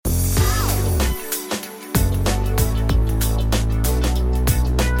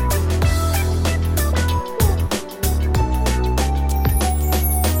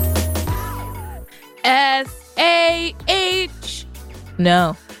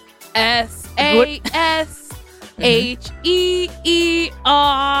No. S-A-S-H-E-E-R.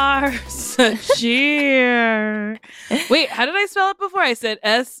 Sashir. Wait, how did I spell it before? I said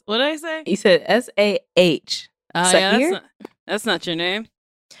S. What did I say? You said S-A-H. Oh, yeah, that's not your name.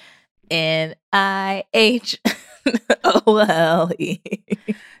 N-I-H-O-L-E.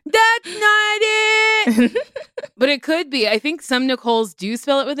 That's not it. But it could be. I think some Nicoles do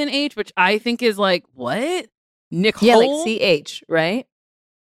spell it with an H, which I think is like, what? Nicole? Yeah, like C-H, right?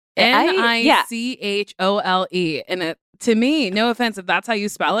 N-I-C-H-O-L-E. And to me, no offense, if that's how you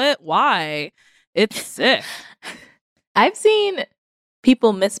spell it, why? It's sick. I've seen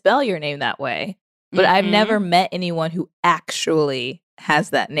people misspell your name that way, but I've never met anyone who actually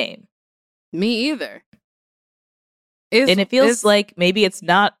has that name. Me either. And it feels like maybe it's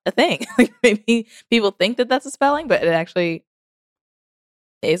not a thing. Like maybe people think that that's a spelling, but it actually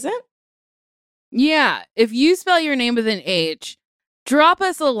isn't. Yeah. If you spell your name with an H, drop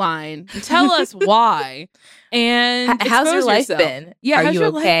us a line, tell us why, and how's your life yourself. been? Yeah, are you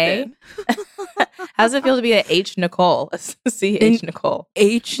okay? How's it feel to be a H Nicole? A C-H Nicole.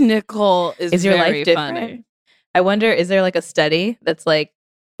 H Nicole is your very life different? funny. I wonder, is there like a study that's like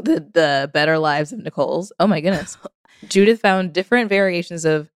the better lives of Nicoles? Oh my goodness. Judith found different variations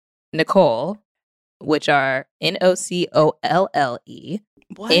of Nicole, which are N-O-C-O-L-L-E,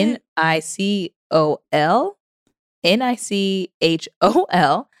 What? N-I-C-O-L,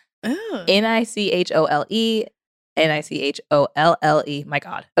 N-I-C-H-O-L, N-I-C-H-O-L-E, N-I-C-H-O-L-L-E. My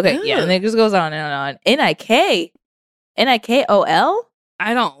God. Okay, yeah, and it just goes on and on. N-I-K, N-I-K-O-L?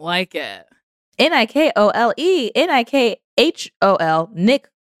 I don't like it. N-I-K-O-L-E, N-I-K-H-O-L,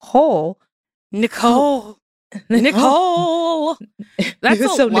 Nicole. Nicole. Nicole. That's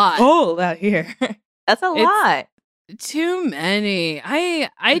a lot. Nicole out here. That's a lot. Too many.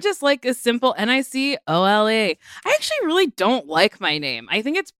 I just like a simple Nicole. I actually really don't like my name. I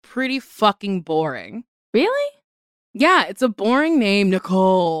think it's pretty fucking boring. Really? Yeah, it's a boring name,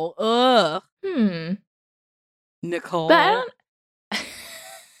 Nicole. Ugh. Nicole. But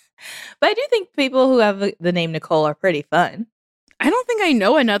I do think people who have the name Nicole are pretty fun. I don't think I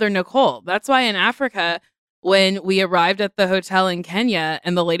know another Nicole. That's why in Africa, when we arrived at the hotel in Kenya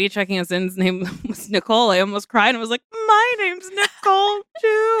and the lady checking us in's name was Nicole, I almost cried and was like, my name's Nicole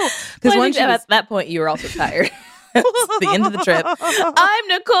too. Because at that point you were also tired. It's the end of the trip. I'm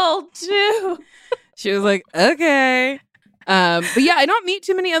Nicole too. She was like, okay. But yeah, I don't meet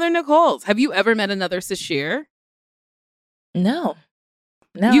too many other Nicoles. Have you ever met another Sashir? No,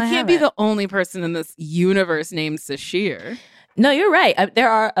 you can't be the only person in this universe named Sashir. No, you're right. There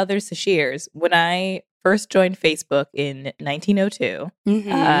are other Sashirs. When I first joined Facebook in 1902,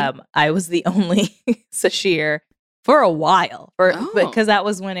 I was the only Sashir for a while. Because that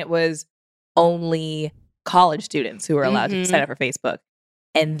was when it was only college students who were allowed to sign up for Facebook.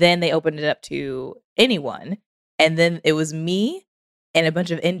 And then they opened it up to anyone. And then it was me and a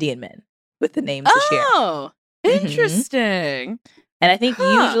bunch of Indian men with the name Sashir. Oh, interesting. And I think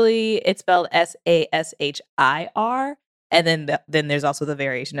usually it's spelled S-A-S-H-I-R. And then there's also the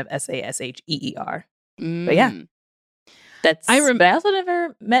variation of S-A-S-H-E-E-R. But yeah, but I also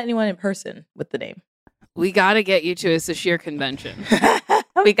never met anyone in person with the name. We got to get you to a Sashir convention.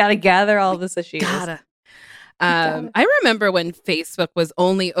 We got to gather all the Sashirs. I remember when Facebook was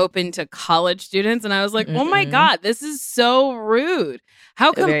only open to college students, and I was like, oh my God, this is so rude.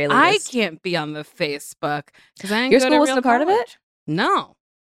 How come I can't be on the Facebook? Your school wasn't a part of it? No.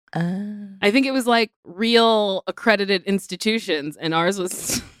 I think it was like real accredited institutions, and ours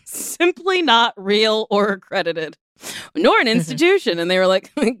was simply not real or accredited, nor an institution. And they were like,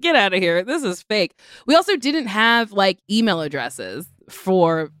 get out of here. This is fake. We also didn't have like email addresses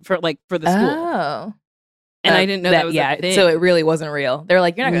for the school. Oh. And I didn't know that was a thing. So it really wasn't real. They're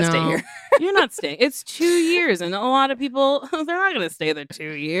like, you're not going to stay here. You're not staying. It's 2 years. And a lot of people, they're not going to stay there 2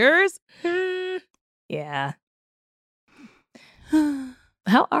 years. Yeah.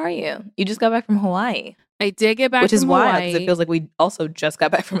 How are you? You just got back from Hawaii. I did get back from Hawaii. Which is wild because it feels like we also just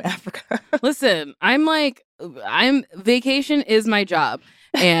got back from Africa. Listen, vacation is my job.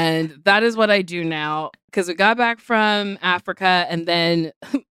 And that is what I do now. Because we got back from Africa and then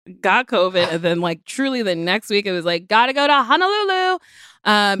got COVID. And then like truly the next week it was like, gotta go to Honolulu.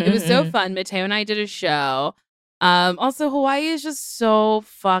 It was so fun. Mateo and I did a show. Also, Hawaii is just so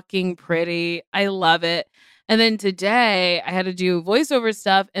fucking pretty. I love it. And then today I had to do voiceover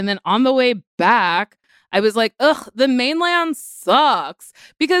stuff. And then on the way back, I was like, ugh, the mainland sucks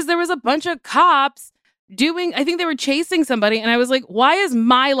because there was a bunch of cops I think they were chasing somebody. And I was like, why is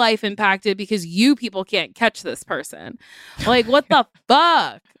my life impacted because you people can't catch this person? Like, what the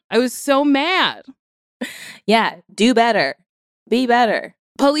fuck? I was so mad. Yeah, do better. Be better.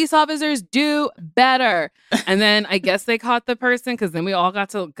 Police officers, do better. And then I guess they caught the person because then we all got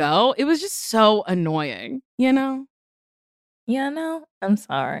to go. It was just so annoying, you know? Yeah, no, I'm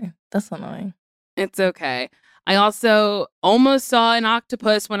sorry. That's annoying. It's okay. I also almost saw an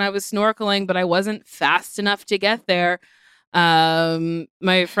octopus when I was snorkeling, but I wasn't fast enough to get there.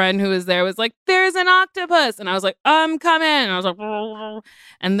 My friend who was there was like, there's an octopus. And I was like, I'm coming. And I was like,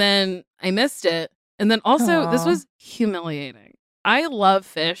 and then I missed it. And then also, this was humiliating. I love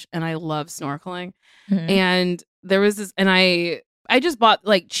fish and I love snorkeling. Mm-hmm. And there was this, and I just bought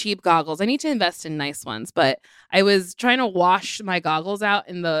like cheap goggles. I need to invest in nice ones, but I was trying to wash my goggles out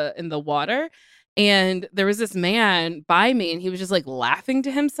in the water. And there was this man by me and he was just like laughing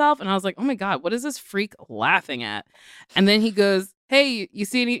to himself. And I was like, oh my God, what is this freak laughing at? And then he goes, hey, you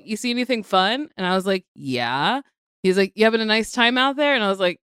see anything fun? And I was like, yeah. He's like, you having a nice time out there? And I was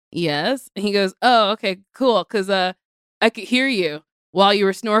like, yes. And he goes, oh, okay, cool. Cause I could hear you while you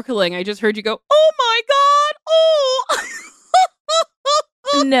were snorkeling. I just heard you go, oh my God.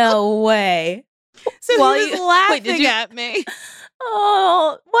 Oh, no way. So while he was laughing at me.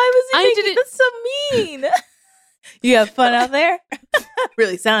 Oh, why was he making this so mean? You have fun out there?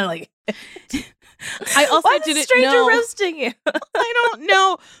 Really sounded like it. I also didn't stranger roasting you? I don't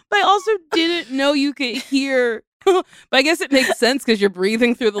know. But I also didn't know you could hear. But I guess it makes sense because you're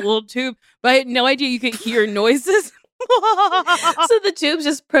breathing through the little tube. But I had no idea you could hear noises. So the tube's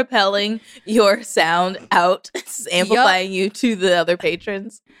just propelling your sound out, amplifying you to the other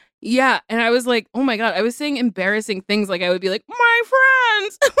patrons. Yeah, and I was like, oh my God, I was saying embarrassing things like I would be like, my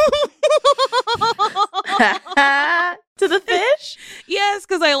friends! To the fish? Yes,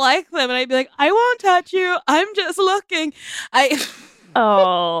 because I like them, and I'd be like, I won't touch you, I'm just looking.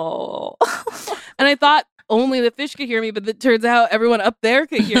 Oh. And I thought only the fish could hear me, but it turns out everyone up there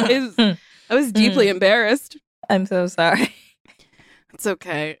could hear me. I was deeply embarrassed. I'm so sorry. It's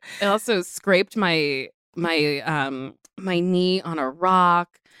okay. I also scraped my knee on a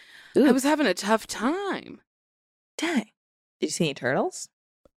rock. Ooh. I was having a tough time. Dang. Did you see any turtles?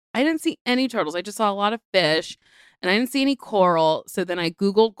 I didn't see any turtles. I just saw a lot of fish and I didn't see any coral. So then I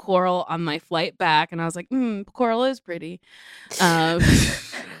Googled coral on my flight back and I was like, coral is pretty. That's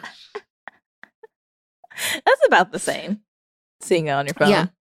about the same. Seeing it on your phone. Yeah.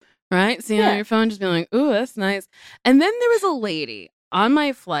 Right? Seeing it on your phone, just being like, ooh, that's nice. And then there was a lady on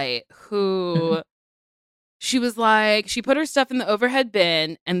my flight who... She was like, she put her stuff in the overhead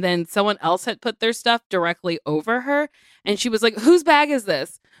bin and then someone else had put their stuff directly over her. And she was like, whose bag is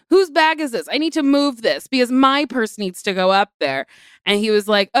this? Whose bag is this? I need to move this because my purse needs to go up there. And he was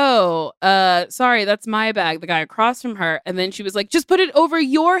like, oh, sorry, that's my bag, the guy across from her. And then she was like, just put it over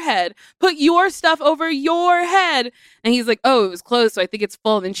your head. Put your stuff over your head. And he's like, oh, it was closed, so I think it's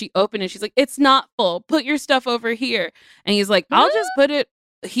full. And then she opened it. She's like, it's not full. Put your stuff over here. And he's like, I'll just put it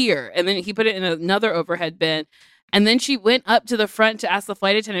here. And then he put it in another overhead bin. And then she went up to the front to ask the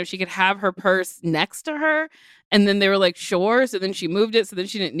flight attendant if she could have her purse next to her. And then they were like, sure. So then she moved it. So then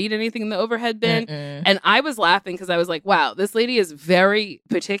she didn't need anything in the overhead bin. And I was laughing because I was like, wow, this lady is very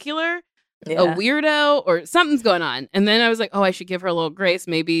particular, a weirdo, or something's going on. And then I was like, oh, I should give her a little grace.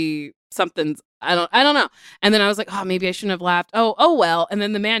 Maybe something's, I don't know. And then I was like, oh, maybe I shouldn't have laughed. Oh, well. And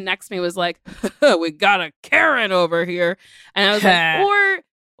then the man next to me was like, we got a Karen over here. And I was like,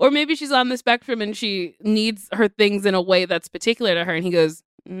 or maybe she's on the spectrum and she needs her things in a way that's particular to her. And he goes,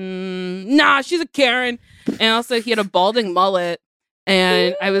 nah, she's a Karen. And also he had a balding mullet.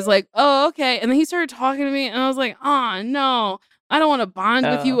 And I was like, oh, okay. And then he started talking to me and I was like, oh, no, I don't want to bond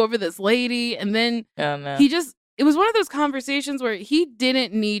with you over this lady. And then it was one of those conversations where he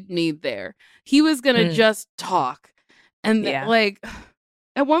didn't need me there. He was going to just talk. And like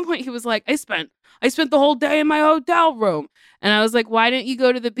at one point he was like, I spent the whole day in my hotel room. And I was like, why didn't you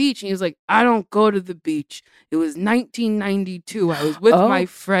go to the beach? And he was like, I don't go to the beach. It was 1992. I was with my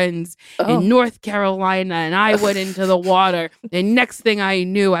friends in North Carolina and I went into the water. And next thing I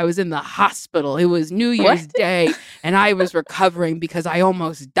knew, I was in the hospital. It was New Year's Day and I was recovering because I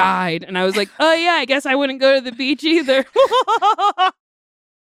almost died. And I was like, oh yeah, I guess I wouldn't go to the beach either.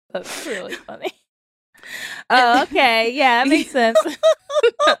 That's really funny. Oh, okay. Yeah, that makes sense.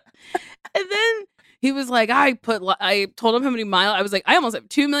 And then he was like, I told him how many miles. I was like, I almost have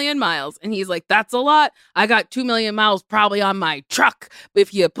 2 million miles. And he's like, that's a lot. I got 2 million miles probably on my truck.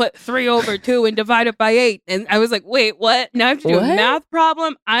 If you put 3 over 2 and divide it by 8. And I was like, wait, what? Now I have to do a math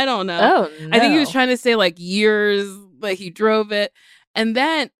problem? I don't know. Oh, no. I think he was trying to say like years, like he drove it. And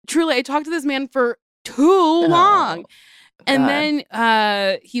then truly, I talked to this man for too long. And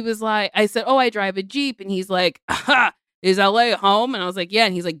then he was like, I said, oh, I drive a Jeep. And he's like, is LA home? And I was like, yeah.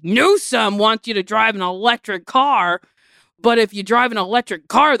 And he's like, Newsom wants you to drive an electric car. but if you drive an electric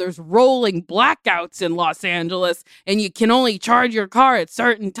car, there's rolling blackouts in Los Angeles and you can only charge your car at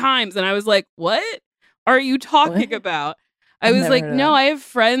certain times. And I was like, what are you talking about? I was like, no, I have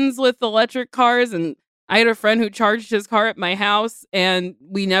friends with electric cars, and I had a friend who charged his car at my house and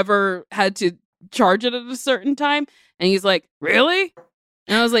we never had to charge it at a certain time. And he's like, really?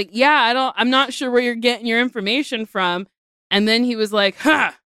 And I was like, yeah, I'm not sure where you're getting your information from. And then he was like,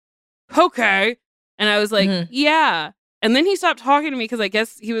 huh, okay. And I was like, yeah. And then he stopped talking to me because I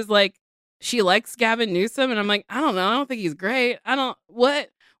guess he was like, she likes Gavin Newsom. And I'm like, I don't know. I don't think he's great.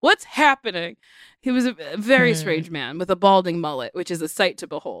 What's happening? He was a very strange man with a balding mullet, which is a sight to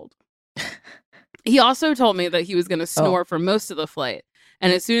behold. He also told me that he was going to snore for most of the flight.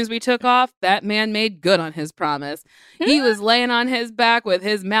 And as soon as we took off, that man made good on his promise. He was laying on his back with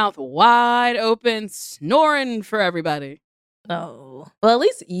his mouth wide open, snoring for everybody. Oh. Well, at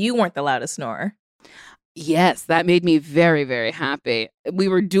least you weren't the loudest snorer. Yes, that made me very, very happy. We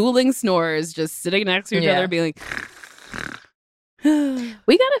were dueling snorers, just sitting next to each other, being like...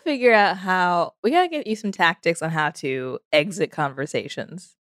 We got to figure out we got to get you some tactics on how to exit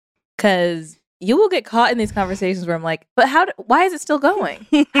conversations. Because... you will get caught in these conversations where I'm like, but why is it still going?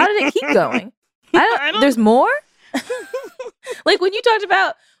 How did it keep going? There's more? Like when you talked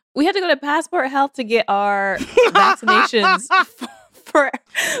about, we had to go to Passport Health to get our vaccinations for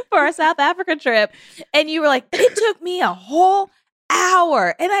our South Africa trip. And you were like, it took me a whole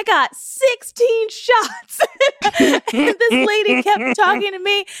hour and I got 16 shots. And this lady kept talking to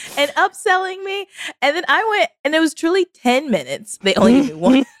me and upselling me. And then I went, and it was truly 10 minutes. They only gave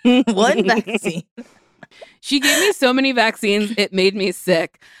me one vaccine. She gave me so many vaccines, it made me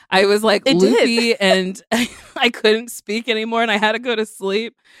sick. I was like loopy and I couldn't speak anymore and I had to go to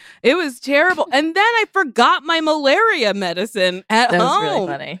sleep. It was terrible. And then I forgot my malaria medicine at home. That was really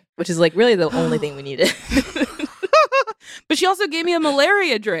funny, which is like really the only thing we needed. But she also gave me a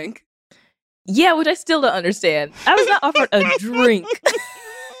malaria drink. Yeah, which I still don't understand. I was not offered a drink.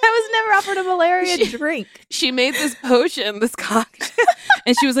 I was never offered a malaria drink. She made this potion, this cocktail,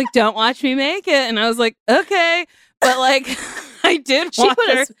 and she was like, don't watch me make it. And I was like, okay. But like, I did watch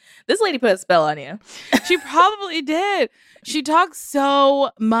her. This lady put a spell on you. She probably did. She talked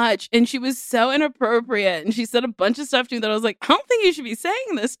so much and she was so inappropriate. And she said a bunch of stuff to me that I was like, I don't think you should be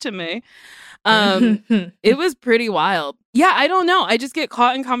saying this to me. It was pretty wild. Yeah, I don't know. I just get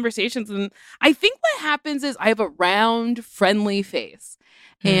caught in conversations. And I think what happens is I have a round, friendly face.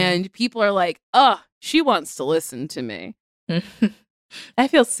 And people are like, oh, she wants to listen to me. I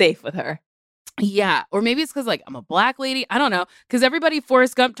feel safe with her. Yeah. Or maybe it's because like I'm a black lady. I don't know. Because everybody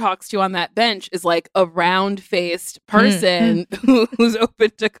Forrest Gump talks to on that bench is like a round-faced person who's open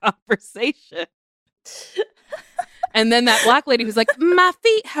to conversation. And then that black lady who's like, my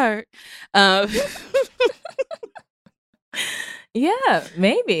feet hurt. Yeah,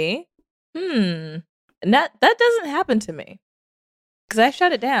 maybe. That doesn't happen to me. Because I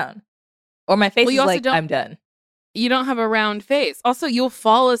shut it down. Or my face is like, I'm done. You don't have a round face. Also, you'll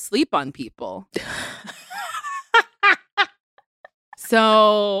fall asleep on people.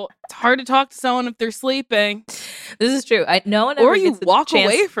 So it's hard to talk to someone if they're sleeping. This is true. No one ever gets walk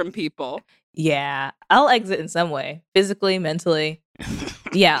away from people. Yeah, I'll exit in some way. Physically, mentally.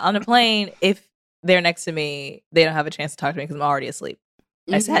 Yeah, on a plane, if they're next to me, they don't have a chance to talk to me because I'm already asleep.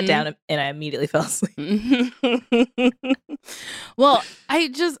 I sat down and I immediately fell asleep. Well, I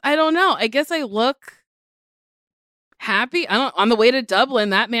don't know. I guess I look happy. On the way to Dublin,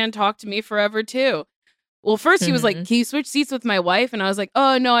 that man talked to me forever too. Well, first he was like, can you switch seats with my wife? And I was like,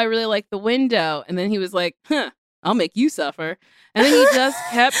 oh no, I really like the window. And then he was like, I'll make you suffer. And then he just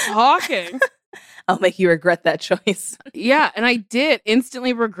kept talking. I'll make you regret that choice. Yeah, and I did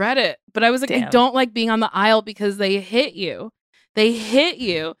instantly regret it. But I was like, damn. I don't like being on the aisle because they hit you. They hit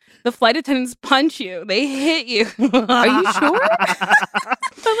you. The flight attendants punch you. They hit you. Are you sure?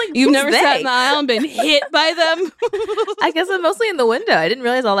 Like, you've never sat in the aisle and been hit by them? I guess I'm mostly in the window. I didn't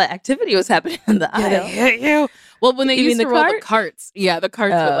realize all that activity was happening in the aisle. They hit you. Well, when they used to roll the carts. Yeah, the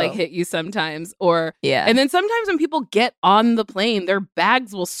carts would like hit you sometimes. And then sometimes when people get on the plane, their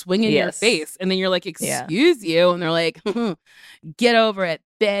bags will swing in your face. And then you're like, excuse you. And they're like, get over it,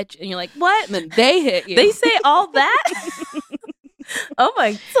 bitch. And you're like, what? And then they hit you. They say all that? Oh my,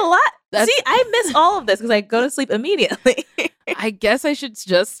 it's a lot. See, I miss all of this because I go to sleep immediately. I guess I should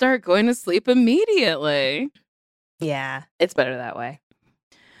just start going to sleep immediately. Yeah, it's better that way.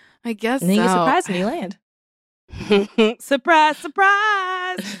 I guess and then you get surprised when you land. Surprise,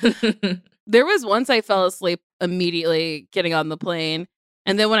 surprise. There was once I fell asleep immediately getting on the plane.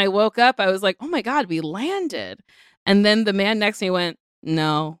 And then when I woke up, I was like, oh my God, we landed. And then the man next to me went,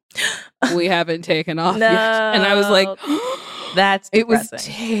 no, we haven't taken off yet. And I was like, That's depressing. It was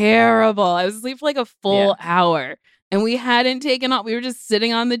terrible. I was asleep for like a full hour, and we hadn't taken off. We were just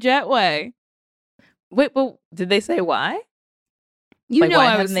sitting on the jetway. Wait, but did they say why? You know, why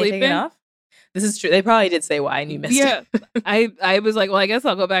I was haven't they sleeping. taken off? This is true. They probably did say why, and you missed it. I was like, well, I guess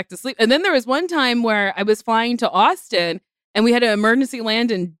I'll go back to sleep. And then there was one time where I was flying to Austin, and we had an emergency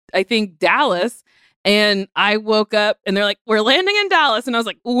land in, I think, Dallas. And I woke up, and they're like, we're landing in Dallas. And I was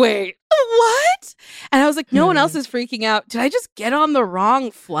like, wait, what? And I was like, no one else is freaking out. Did I just get on the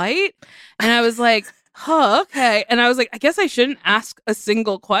wrong flight? And I was like, oh, okay. And I was like, I guess I shouldn't ask a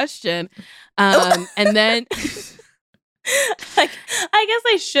single question. And then... I guess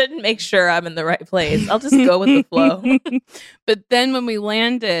I shouldn't make sure I'm in the right place. I'll just go with the flow. But then when we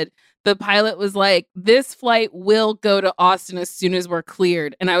landed, the pilot was like, this flight will go to Austin as soon as we're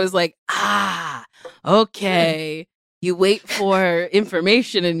cleared. And I was like, okay. You wait for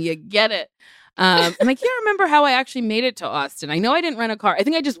information and you get it. And I can't remember how I actually made it to Austin. I know I didn't rent a car. I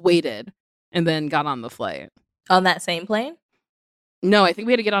think I just waited and then got on the flight. On that same plane? No, I think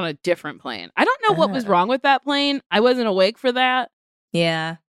we had to get on a different plane. I don't know what was wrong with that plane. I wasn't awake for that.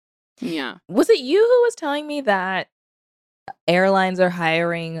 Yeah. Yeah. Was it you who was telling me that airlines are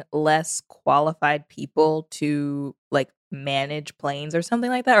hiring less qualified people to like manage planes or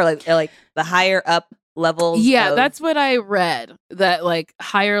something like that? Or like the higher up levels? Yeah, that's what I read. That like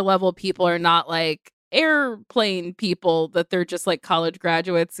higher level people are not like airplane people, that they're just like college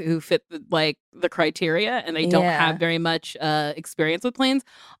graduates who fit the criteria, and they don't have very much experience with planes.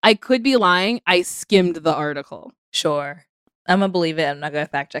 I could be lying. I skimmed the article. Sure. I'm gonna believe it. I'm not gonna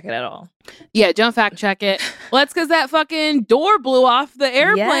fact check it at all. Yeah, don't fact check it. Well, that's because that fucking door blew off the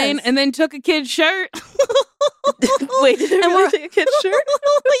airplane and then took a kid's shirt. Wait, did it really take a kid's shirt?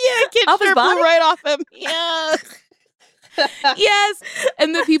 Yeah, a kid's shirt blew right off him. Yeah. Yes.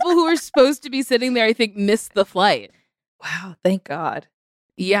 And the people who were supposed to be sitting there, I think, missed the flight. Wow. Thank God.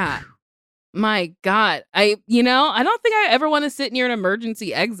 Yeah. My God. I don't think I ever want to sit near an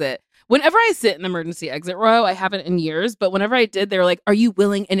emergency exit. Whenever I sit in the emergency exit row, I haven't in years, but whenever I did, they were like, are you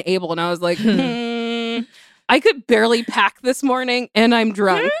willing and able? And I was like, I could barely pack this morning and I'm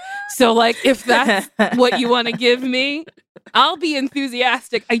drunk. So like, if that's what you want to give me, I'll be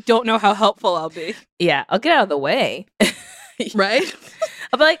enthusiastic. I don't know how helpful I'll be. Yeah, I'll get out of the way. Right?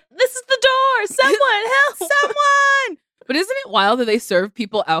 I'll be like, this is the door. Someone help. Someone. But isn't it wild that they serve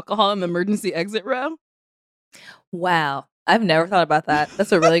people alcohol in the emergency exit row? Wow. I've never thought about that.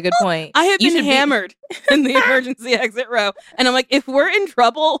 That's a really good point. I have been hammered in the emergency exit row. And I'm like, if we're in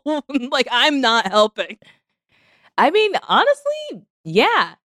trouble, like, I'm not helping. I mean, honestly,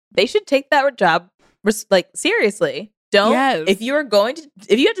 yeah. They should take that job like seriously. Don't if you had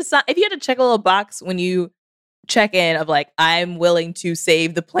to check a little box when you check in of like, I'm willing to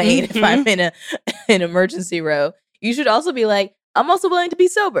save the plane if I'm in an emergency row, you should also be like, I'm also willing to be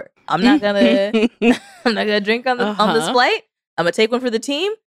sober. I'm not gonna drink on this flight. I'm gonna take one for the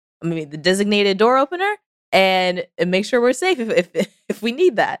team. I'm gonna be the designated door opener and make sure we're safe if we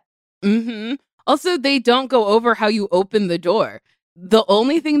need that. Mm-hmm. Also, they don't go over how you open the door. The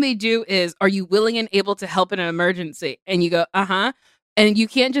only thing they do is, are you willing and able to help in an emergency? And you go, uh-huh. And you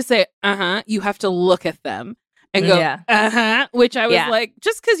can't just say, uh-huh. You have to look at them and go, uh-huh. Which I was like,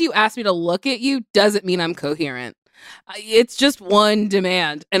 just because you asked me to look at you doesn't mean I'm coherent. It's just one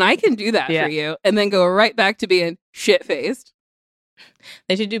demand. And I can do that for you. And then go right back to being shit-faced.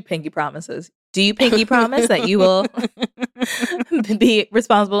 They should do pinky promises. Do you pinky promise that you will be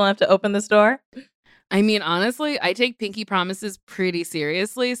responsible enough to open this door? I mean, honestly, I take pinky promises pretty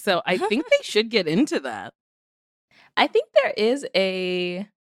seriously, so I think they should get into that. I think there is a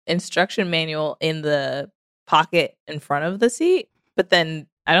instruction manual in the pocket in front of the seat, but then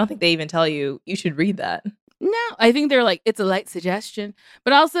I don't think they even tell you should read that. No, I think they're like, it's a light suggestion.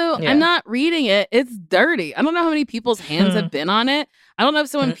 But also, I'm not reading it. It's dirty. I don't know how many people's hands have been on it. I don't know if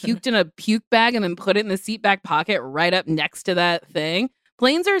someone puked in a puke bag and then put it in the seat back pocket right up next to that thing.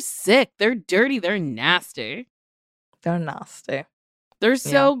 Planes are sick. They're dirty. They're nasty. They're nasty. They're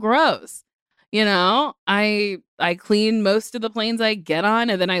so gross. You know, I clean most of the planes I get on,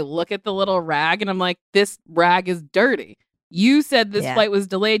 and then I look at the little rag and I'm like, this rag is dirty. You said this flight was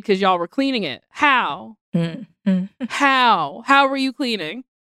delayed because y'all were cleaning it. How? How were you cleaning?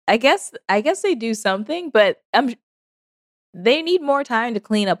 I guess they do something, but they need more time to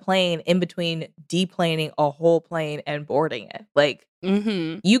clean a plane in between deplaning a whole plane and boarding it. Like,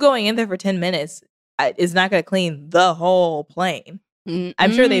 you going in there for 10 minutes is not going to clean the whole plane.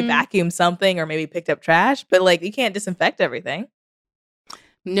 I'm sure they vacuumed something or maybe picked up trash, but like, you can't disinfect everything.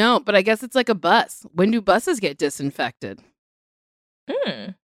 No, but I guess it's like a bus. When do buses get disinfected?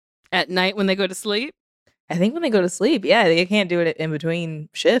 At night when they go to sleep? I think when they go to sleep, they can't do it in between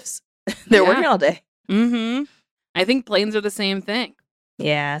shifts. They're working all day. Mm-hmm. I think planes are the same thing.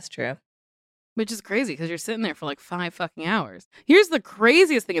 Yeah, that's true. Which is crazy because you're sitting there for like 5 fucking hours. Here's the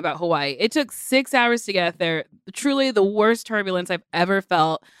craziest thing about Hawaii. It took 6 hours to get there. Truly the worst turbulence I've ever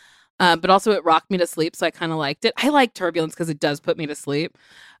felt. But also it rocked me to sleep, so I kind of liked it. I like turbulence because it does put me to sleep.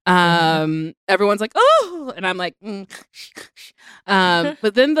 Everyone's like, oh, and I'm like,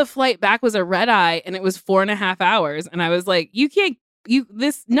 but then the flight back was a red eye and it was 4.5 hours. And I was like,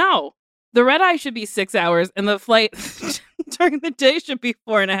 no, the red eye should be 6 hours and the flight during the day should be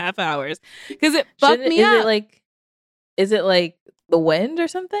 4.5 hours because it fucked me up. Is it like the wind or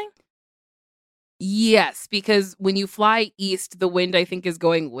something? Yes, because when you fly east, the wind, I think, is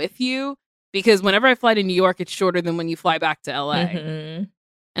going with you. Because whenever I fly to New York, it's shorter than when you fly back to LA. Mm-hmm.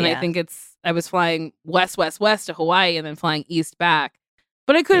 And I think I was flying west to Hawaii and then flying east back.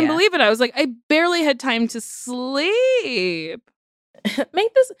 But I couldn't believe it. I was like, I barely had time to sleep.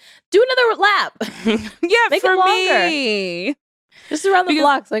 Do another lap. Make it longer. Just around the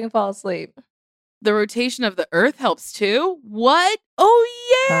block so I can fall asleep. The rotation of the Earth helps too. What? Oh,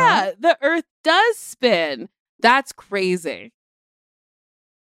 yeah. The Earth does spin. That's crazy.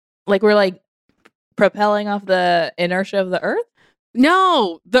 Like we're like propelling off the inertia of the Earth?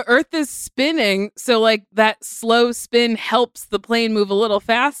 No, the Earth is spinning. So like that slow spin helps the plane move a little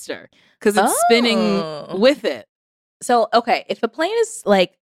faster because it's spinning with it. So, okay, if the plane is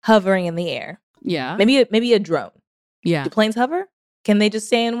like hovering in the air. Yeah. Maybe a drone. Yeah. Do planes hover? Can they just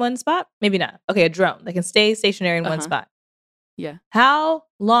stay in one spot? Maybe not. Okay, a drone. They can stay stationary in one spot. Yeah. How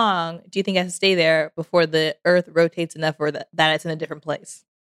long do you think it has to stay there before the Earth rotates enough for that it's in a different place?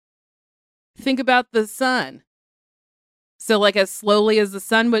 Think about the sun. So like as slowly as the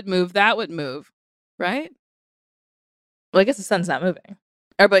sun would move, that would move, right? Well, I guess the sun's not moving.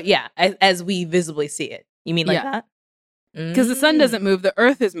 But yeah, as we visibly see it. You mean like that? Because the sun doesn't move, the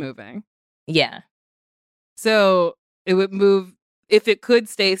Earth is moving. Yeah. So it would move. If it could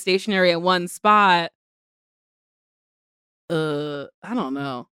stay stationary at one spot, I don't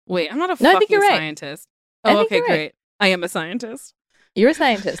know. Wait, I'm not a fucking scientist. Oh, okay, great. I am a scientist. You're a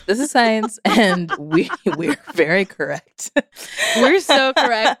scientist. This is science, and we're very correct. We're so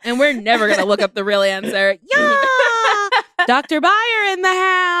correct, and we're never gonna look up the real answer. Yeah, Dr. Byer in the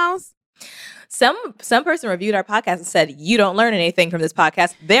house. Some person reviewed our podcast and said, "You don't learn anything from this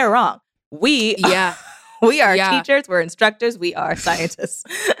podcast." They're wrong. We are teachers, we're instructors, we are scientists.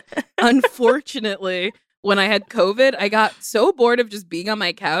 Unfortunately, when I had COVID, I got so bored of just being on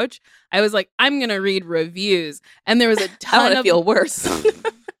my couch. I was like, I'm going to read reviews. And there was a ton of feel worse.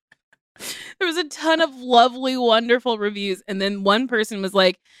 There was a ton of lovely, wonderful reviews. And then one person was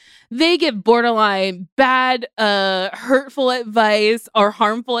like, they give borderline bad, hurtful advice or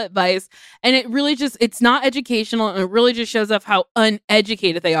harmful advice. And it really it's not educational. And it really just shows off how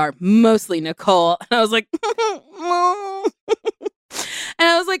uneducated they are. Mostly Nicole. And I was like, and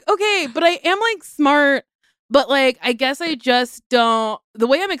I was like, okay, but I am like smart. But like, I guess I just don't. The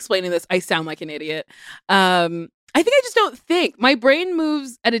way I'm explaining this, I sound like an idiot. I think I just don't think. My brain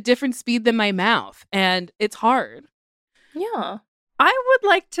moves at a different speed than my mouth. And it's hard. Yeah. I would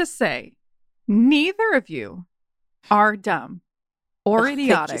like to say, neither of you are dumb or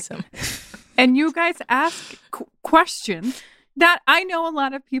idiotic. And you guys ask questions that I know a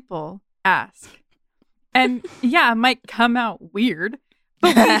lot of people ask. And yeah, it might come out weird,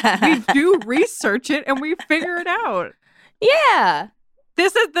 but we do research it and we figure it out. Yeah.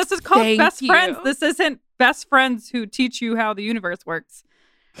 This is called Best Friends. This isn't Best Friends who teach you how the universe works.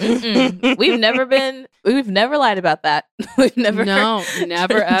 We've never lied about that. We've never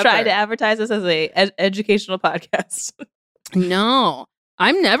ever tried to advertise this as a educational podcast. No,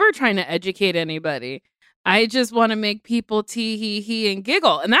 I'm never trying to educate anybody. I just want to make people tee-hee-hee and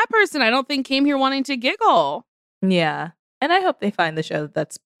giggle. And that person I don't think came here wanting to giggle. Yeah. And I hope they find the show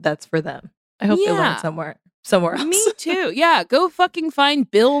that's for them. I hope they learn somewhere else. Me too. Yeah, go fucking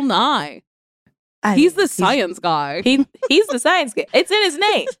find Bill Nye. He's the science guy. He's the science guy. It's in his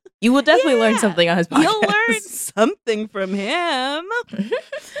name. You will definitely learn something on his podcast. You'll learn something from him.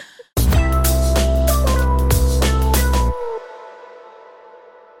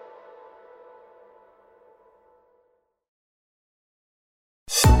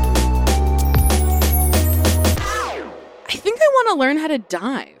 I think I want to learn how to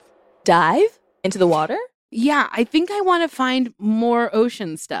dive. Dive into the water? Yeah, I think I want to find more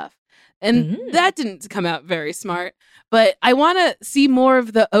ocean stuff. And that didn't come out very smart. But I want to see more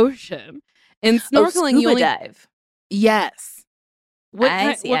of the ocean. And snorkeling, you only dive. Yes. What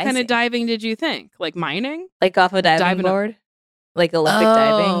kind of diving did you think? Like mining? Like off a diving board? Like Olympic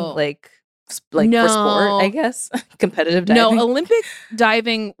diving? Like for No. sport, I guess. Competitive diving. No, Olympic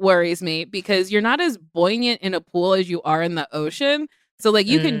diving worries me because you're not as buoyant in a pool as you are in the ocean. So like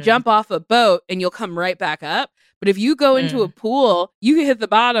you can jump off a boat and you'll come right back up. But if you go into a pool, you can hit the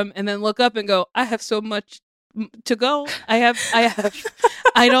bottom and then look up and go, I have so much to go. I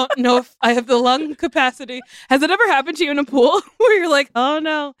don't know if I have the lung capacity. Has it ever happened to you in a pool where you're like, oh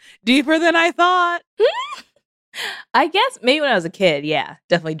no, deeper than I thought? I guess maybe when I was a kid, yeah,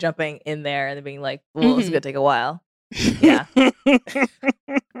 definitely jumping in there and then being like, well, it's going to take a while. Yeah.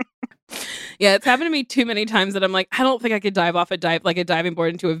 Yeah, it's happened to me too many times that I'm like, I don't think I could dive off a diving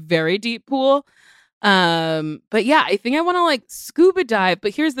board into a very deep pool. But yeah, I think I want to like scuba dive.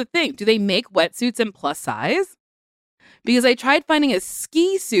 But here's the thing. Do they make wetsuits in plus size? Because I tried finding a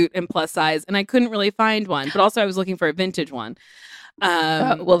ski suit in plus size and I couldn't really find one. But also I was looking for a vintage one.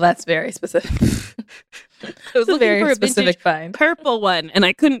 Well, that's very specific. I was looking for a vintage find. Purple one and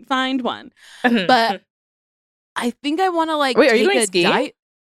I couldn't find one. But I think I want to like Wait, are you going skiing?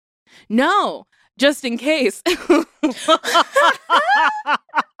 No, just in case.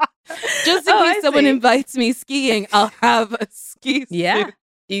 Just in case someone invites me skiing, I'll have a ski suit. Yeah.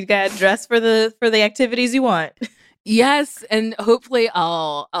 You got to dress for the activities you want. Yes, and hopefully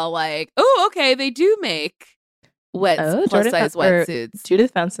I'll like, oh, okay, they do make plus size wetsuits.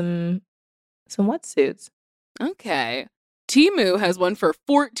 Judith found some wetsuits. Okay. Temu has one for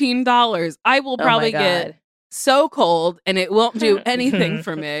 $14. I will probably get so cold and it won't do anything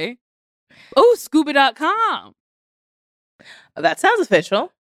for me. Oh, scuba.com. That sounds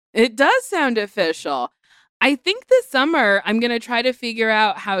official. It does sound official. I think this summer I'm going to try to figure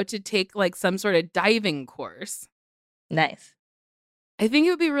out how to take like some sort of diving course. Nice. I think it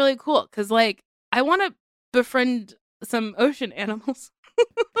would be really cool because like I want to befriend some ocean animals.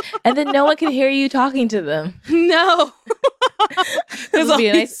 And then no one can hear you talking to them. No. This will be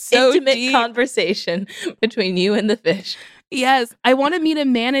a nice intimate conversation between you and the fish. Yes. I want to meet a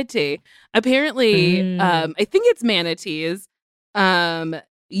manatee. Apparently, I think it's manatees.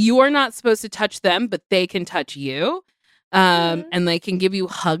 You're not supposed to touch them, but they can touch you. And they can give you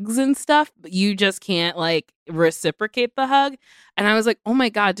hugs and stuff, but you just can't like reciprocate the hug. And I was like, oh my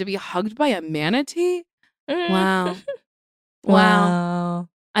God, to be hugged by a manatee? Wow. Wow.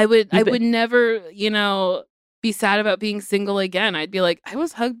 I would never, be sad about being single again. I'd be like, I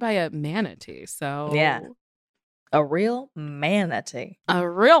was hugged by a manatee. So yeah. A real manatee. A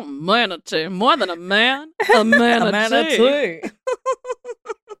real manatee. More than a man. A manatee. A manatee.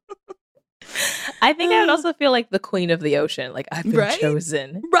 I think I would also feel like the queen of the ocean. Like I've been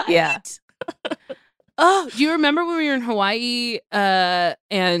chosen. Right. Yeah. Oh, do you remember when we were in Hawaii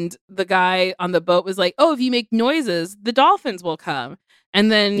and the guy on the boat was like, oh, if you make noises, the dolphins will come.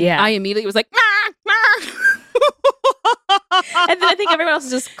 And then I immediately was like, mah, mah. And then I think everyone else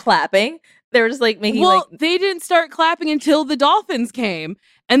was just clapping. They were just like making they didn't start clapping until the dolphins came.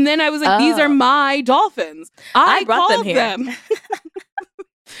 And then I was like, these are my dolphins. I brought them here. Them.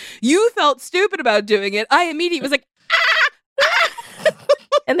 You felt stupid about doing it. I immediately was like,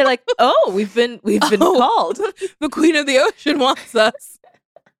 and they're like, oh, we've been called. The queen of the ocean wants us.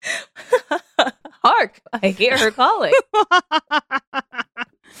 Hark, I hear her calling.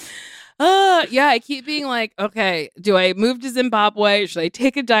 Yeah, I keep being like, okay, do I move to Zimbabwe? Should I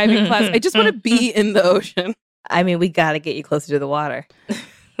take a diving class? I just want to be in the ocean. I mean, we got to get you closer to the water.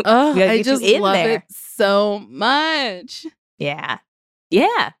 I just love it so much. Yeah.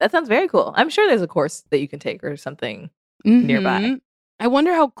 Yeah, that sounds very cool. I'm sure there's a course that you can take or something nearby. I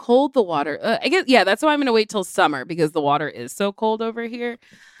wonder how cold the water. I guess that's why I'm gonna wait till summer because the water is so cold over here.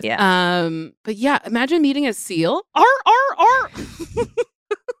 Yeah. But yeah, imagine meeting a seal. Arr.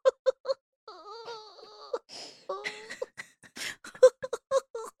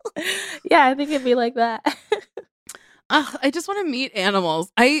 Yeah, I think it'd be like that. I just want to meet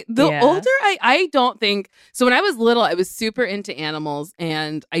animals. Older I don't think so. When I was little, I was super into animals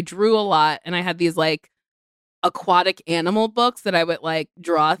and I drew a lot. And I had these like aquatic animal books that I would like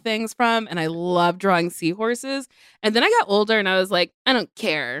draw things from. And I loved drawing seahorses. And then I got older and I was like, I don't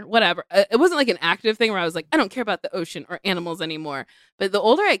care, whatever. It wasn't like an active thing where I was like, I don't care about the ocean or animals anymore. But the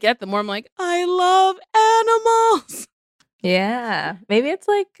older I get, the more I'm like, I love animals. Yeah. Maybe it's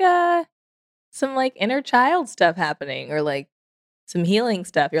like some like inner child stuff happening or like some healing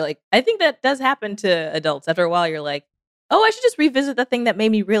stuff. You're like, I think that does happen to adults. After a while, you're like, oh, I should just revisit the thing that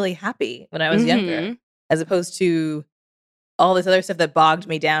made me really happy when I was younger, as opposed to all this other stuff that bogged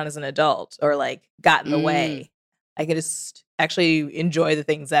me down as an adult or like got in the way. I could just actually enjoy the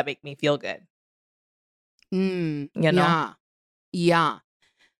things that make me feel good. You know? Yeah.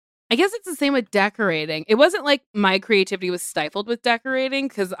 I guess it's the same with decorating. It wasn't like my creativity was stifled with decorating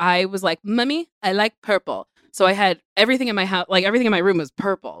because I was like, Mommy, I like purple. So I had everything in my house, like everything in my room was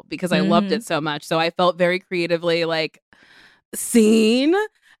purple because I loved it so much. So I felt very creatively like seen.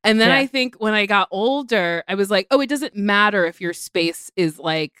 And then I think when I got older, I was like, oh, it doesn't matter if your space is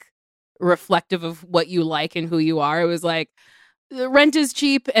like reflective of what you like and who you are. It was like, the rent is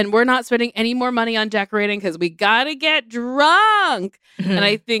cheap and we're not spending any more money on decorating because we gotta get drunk. And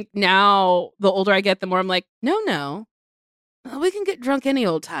I think now the older I get, the more I'm like, no, we can get drunk any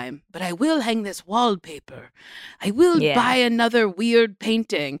old time, but I will hang this wallpaper. I will buy another weird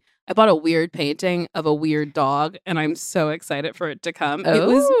painting. I bought a weird painting of a weird dog and I'm so excited for it to come. It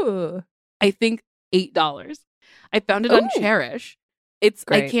was, I think, $8. I found it on Cherish. I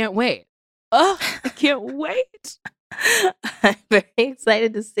can't wait. Oh, I can't wait. I'm very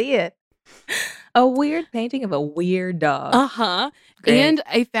excited to see it. A weird painting of a weird dog. Great. And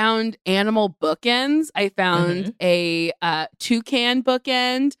I found animal bookends. I found a toucan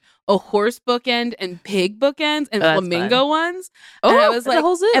bookend, a horse bookend, and pig bookends, and flamingo ones. And I was like,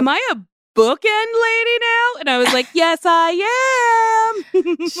 am I a bookend lady now? And I was like, yes, I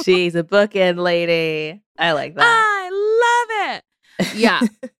am. She's a bookend lady. I like that. I love it. Yeah.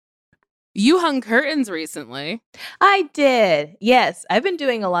 You hung curtains recently. I did. Yes. I've been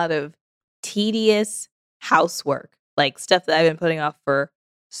doing a lot of tedious housework, like stuff that I've been putting off for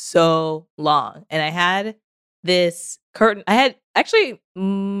so long. And I had this curtain. I had actually,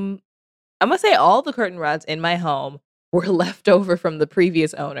 I'm going to say all the curtain rods in my home were left over from the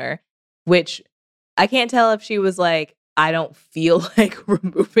previous owner, which I can't tell if she was like, I don't feel like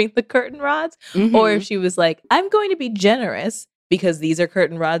removing the curtain rods, or if she was like, I'm going to be generous because these are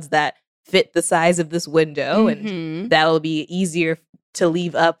curtain rods that fit the size of this window and that'll be easier to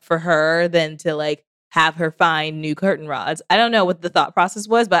leave up for her than to like have her find new curtain rods. I don't know what the thought process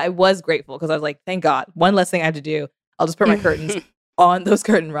was, but I was grateful because I was like, thank God, one less thing I have to do. I'll just put my curtains on those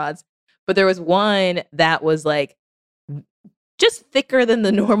curtain rods. But there was one that was like just thicker than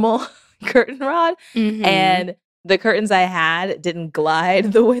the normal curtain rod. And the curtains I had didn't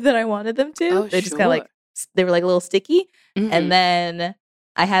glide the way that I wanted them to. They just kind of like, they were like a little sticky. And then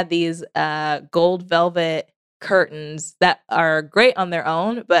I had these gold velvet curtains that are great on their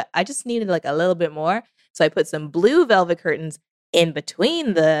own, but I just needed like a little bit more. So I put some blue velvet curtains in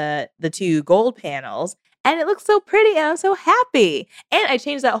between the two gold panels, and it looks so pretty, and I'm so happy. And I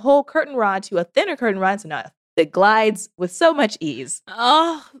changed that whole curtain rod to a thinner curtain rod, so now it glides with so much ease.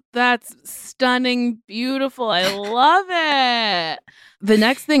 Oh, that's stunning, beautiful. I love it. The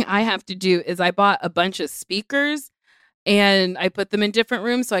next thing I have to do is I bought a bunch of speakers and I put them in different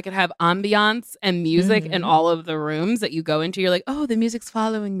rooms so I could have ambiance and music in all of the rooms that you go into. You're like, oh, the music's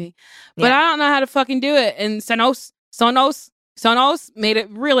following me. But I don't know how to fucking do it. And Sonos made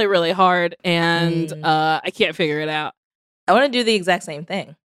it really, really hard. And I can't figure it out. I want to do the exact same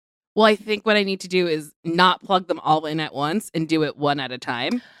thing. Well, I think what I need to do is not plug them all in at once and do it one at a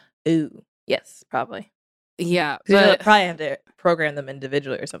time. Ooh, yes, probably. Yeah. But you'll probably have to program them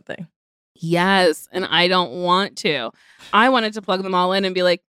individually or something. Yes, and I don't want to. I wanted to plug them all in and be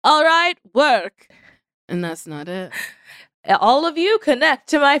like, all right, work. And that's not it. All of you connect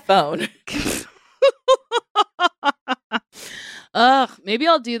to my phone. Ugh, maybe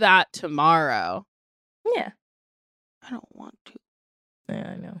I'll do that tomorrow. Yeah. I don't want to.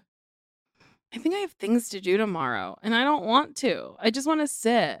 Yeah, I know. I think I have things to do tomorrow, and I don't want to. I just want to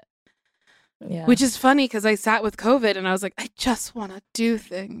sit. Yeah. Which is funny because I sat with COVID, and I was like, I just want to do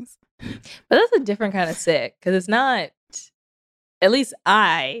things. But that's a different kind of sick because it's not, at least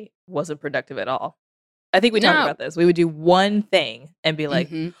I wasn't productive at all. I think we talked about this. We would do one thing and be like,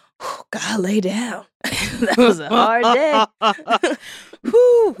 oh, gotta lay down. That was a hard day.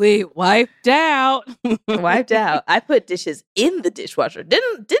 Whew, we wiped out. Wiped out. I put dishes in the dishwasher.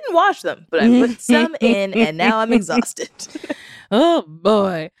 Didn't wash them, but I put some in and now I'm exhausted. Oh,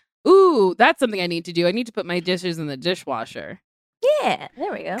 boy. Ooh, that's something I need to do. I need to put my dishes in the dishwasher. Yeah,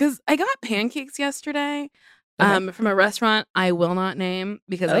 there we go. Because I got pancakes yesterday from a restaurant I will not name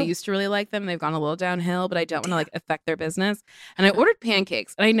because I used to really like them. They've gone a little downhill, but I don't want to like affect their business. And I ordered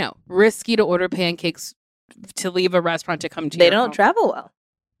pancakes. And I know, risky to order pancakes to leave a restaurant to come to. They don't travel well.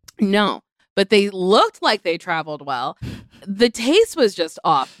 No, but they looked like they traveled well. The taste was just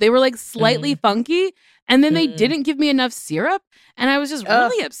off. They were like slightly funky. And then they didn't give me enough syrup. And I was just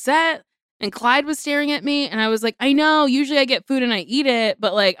really upset. And Clyde was staring at me and I was like, I know, usually I get food and I eat it,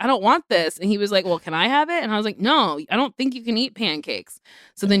 but like, I don't want this. And he was like, well, can I have it? And I was like, no, I don't think you can eat pancakes.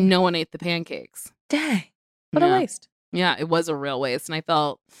 So then no one ate the pancakes. Dang. What a waste. Yeah, it was a real waste. And I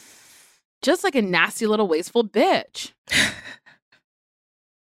felt just like a nasty little wasteful bitch.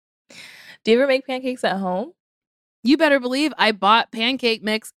 Do you ever make pancakes at home? You better believe I bought pancake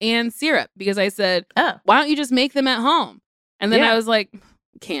mix and syrup because I said, why don't you just make them at home? And then I was like,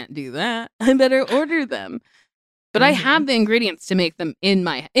 can't do that. I better order them. But I have the ingredients to make them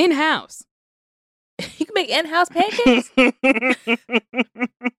in-house. You can make in-house pancakes?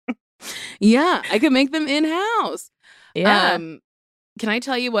 Yeah, I could make them in-house. Yeah. Can I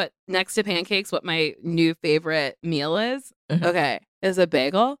tell you what, next to pancakes, what my new favorite meal is? Mm-hmm. Okay. Is a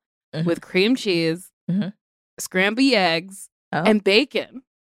bagel with cream cheese, scrambled eggs, and bacon.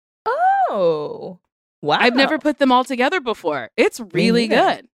 Oh. Wow. I've never put them all together before. It's really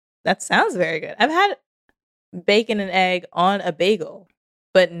good. That sounds very good. I've had bacon and egg on a bagel,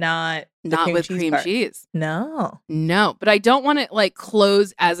 but not with cream cheese. No. But I don't want it like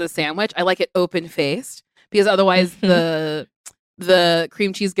closed as a sandwich. I like it open faced because otherwise the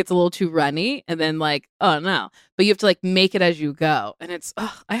cream cheese gets a little too runny and then like, oh no. But you have to like make it as you go. And it's,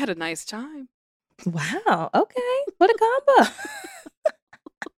 I had a nice time. Wow. Okay. What a combo.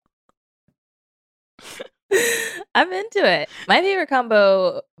 I'm into it. My favorite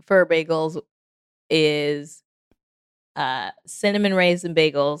combo for bagels is cinnamon raisin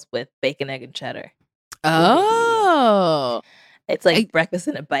bagels with bacon, egg, and cheddar. Oh. It's like breakfast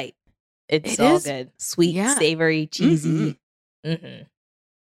in a bite. It's all good. Sweet, savory, cheesy.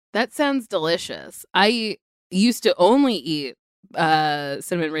 That sounds delicious. I used to only eat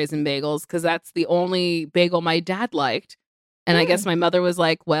cinnamon raisin bagels because that's the only bagel my dad liked. And I guess my mother was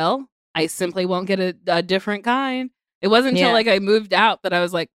like, well, I simply won't get a different kind. It wasn't until like I moved out that I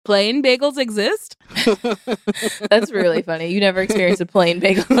was like, plain bagels exist? That's really funny. You never experienced a plain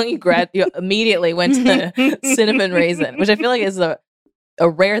bagel. You immediately went to cinnamon raisin, which I feel like is a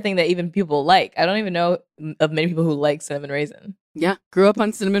rare thing that even people like. I don't even know of many people who like cinnamon raisin. Yeah, grew up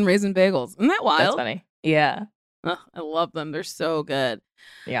on cinnamon raisin bagels. Isn't that wild? That's funny. Yeah. I love them. They're so good.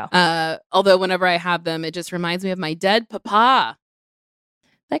 Yeah. Although whenever I have them, it just reminds me of my dead papa.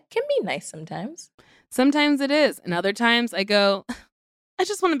 That can be nice sometimes. Sometimes it is. And other times I go, I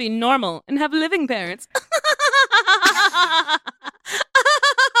just want to be normal and have living parents. I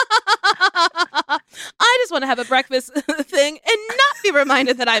just want to have a breakfast thing and not be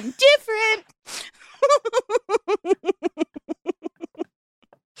reminded that I'm different.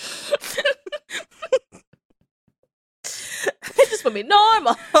 I just want to be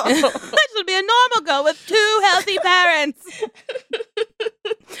normal. I just want to be a normal girl with 2 healthy parents.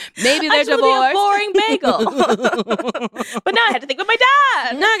 Maybe they're divorced. A boring bagel. But now I have to think about my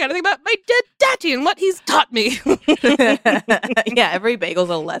dad. Now I got to think about my dead daddy and what he's taught me. Yeah, every bagel's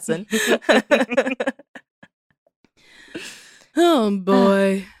a lesson. Oh,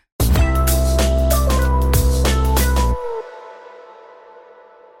 boy.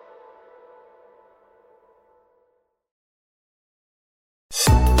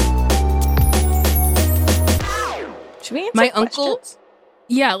 Should we answer my questions? Uncle?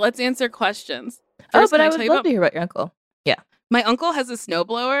 Yeah, let's answer questions. First, but I would love to hear about your uncle. Yeah. My uncle has a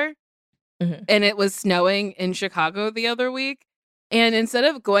snowblower, and it was snowing in Chicago the other week. And instead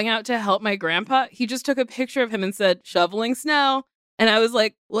of going out to help my grandpa, he just took a picture of him and said, shoveling snow. And I was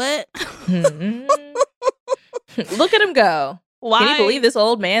like, what? Look at him go. Why? Can you believe this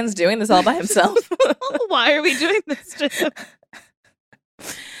old man's doing this all by himself? Why are we doing this to him?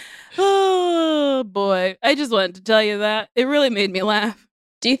 Oh, boy. I just wanted to tell you that. It really made me laugh.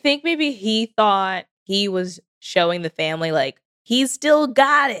 Do you think maybe he thought he was showing the family, like, he's still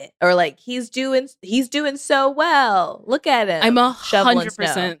got it? Or, like, he's doing so well. Look at him. I'm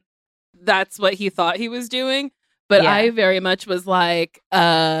 100% that's what he thought he was doing. But I very much was like,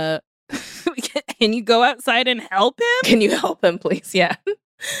 can you go outside and help him? Can you help him, please? Yeah.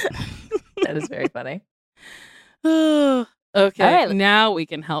 That is very funny. Okay, right. Now we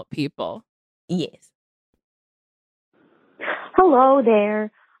can help people. Yes. Hello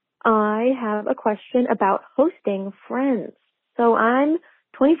there. I have a question about hosting friends. So I'm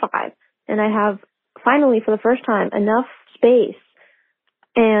 25, and I have finally, for the first time, enough space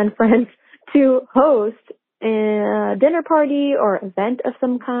and friends to host a dinner party or event of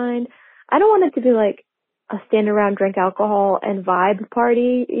some kind. I don't want it to be like a stand around, drink alcohol, and vibe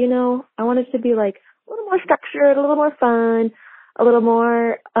party, you know? I want it to be like a little more structured, a little more fun, a little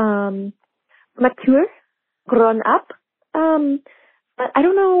more mature, grown up. But I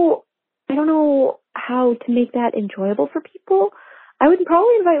don't know how to make that enjoyable for people. I would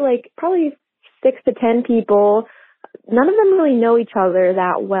probably invite probably 6 to 10 people. None of them really know each other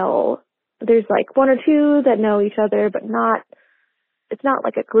that well. There's like 1 or 2 that know each other, but it's not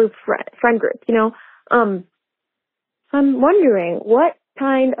like a group friend group, you know? So I'm wondering what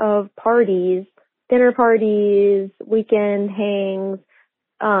kind of parties, dinner parties, weekend hangs,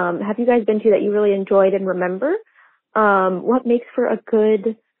 have you guys been to that you really enjoyed and remember? What makes for a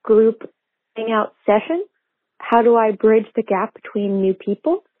good group hangout session? How do I bridge the gap between new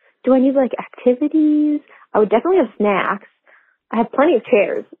people? Do I need like activities? I would definitely have snacks. I have plenty of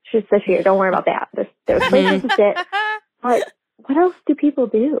chairs just this year. Don't worry about that. There's places to sit. But what else do people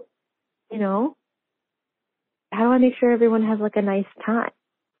do? You know? How do I make sure everyone has like a nice time?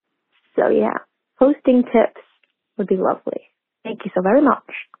 So yeah, hosting tips would be lovely. Thank you so very much.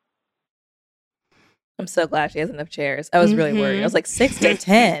 I'm so glad she has enough chairs. I was really worried. I was like 6 to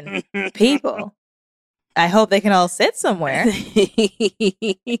 10 people. I hope they can all sit somewhere.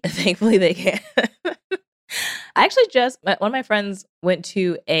 Thankfully they can. I actually one of my friends went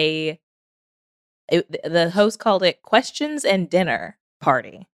to the host called it Questions and Dinner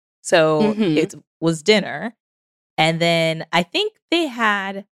Party. So it was dinner. And then I think they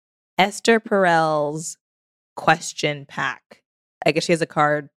had Esther Perel's question pack. I guess she has a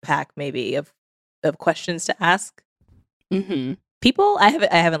card pack maybe of questions to ask people. I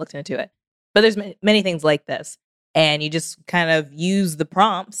haven't looked into it, but there's many things like this, and you just kind of use the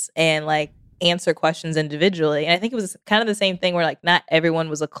prompts and like answer questions individually. And I think it was kind of the same thing where like not everyone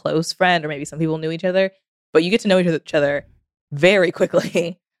was a close friend, or maybe some people knew each other, but you get to know each other very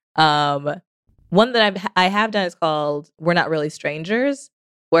quickly. One that I have done is called "We're Not Really Strangers,"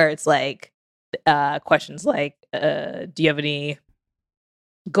 where it's like questions like, "Do you have any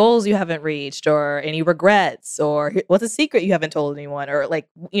goals you haven't reached, or any regrets, or what's a secret you haven't told anyone," or like,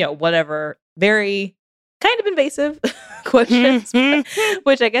 you know, whatever, very kind of invasive questions,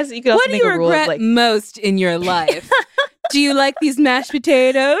 which I guess you could also make a rule of, like, what do you regret most in your life? Do you like these mashed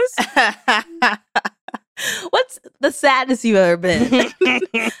potatoes? What's the saddest you've ever been?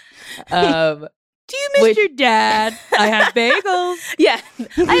 Do you miss your dad? I have bagels. Yeah,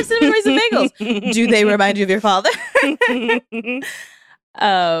 I have cinnamon raisin bagels. Do they remind you of your father?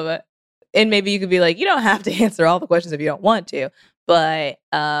 And maybe you could be like, you don't have to answer all the questions if you don't want to, but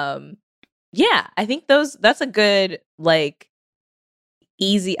yeah, I think that's a good, like,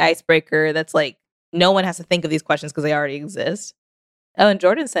 easy icebreaker. That's like no one has to think of these questions because they already exist. Oh, and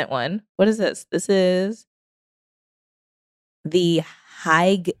Jordan sent one. What is this? This is the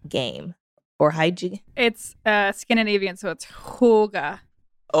Haig game, or Haig. It's Scandinavian, so it's Hoga.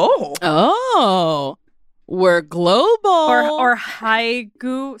 Oh. We're global. Or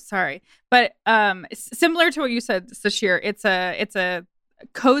haigu, sorry. But similar to what you said, Sashir, it's a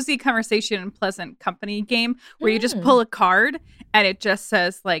cozy conversation and pleasant company game where you just pull a card and it just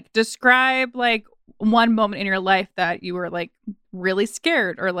says, like, describe like one moment in your life that you were like really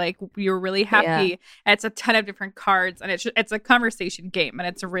scared or like you were really happy. Yeah. And it's a ton of different cards, and it's a conversation game, and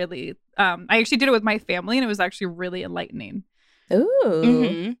it's really I actually did it with my family, and it was actually really enlightening.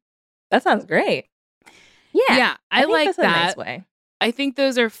 Ooh. That sounds great. Yeah, I like that's that. A nice way. I think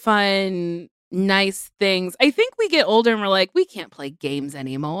those are fun, nice things. I think we get older and we're like, we can't play games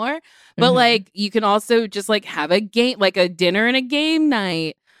anymore. But like, you can also just like have a game, like a dinner and a game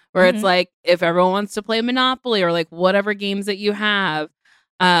night, where it's like, if everyone wants to play Monopoly or like whatever games that you have.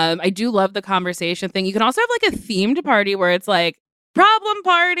 I do love the conversation thing. You can also have like a themed party where it's like problem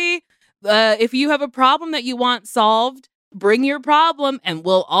party. If you have a problem that you want solved, bring your problem and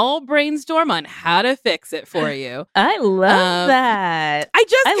we'll all brainstorm on how to fix it for you. I love that. I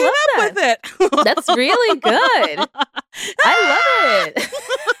just came up with it. That's really good. I love it.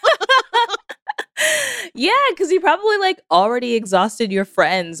 Yeah, because you probably like already exhausted your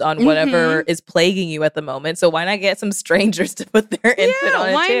friends on whatever is plaguing you at the moment. So why not get some strangers to put their input on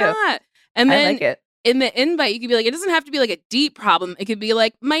it too? Why not? And then I like it. In the invite, you could be like, it doesn't have to be like a deep problem. It could be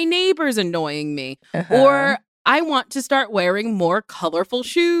like, my neighbor's annoying me. Or I want to start wearing more colorful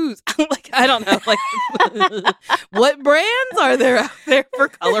shoes. Like, I don't know, like, what brands are there out there for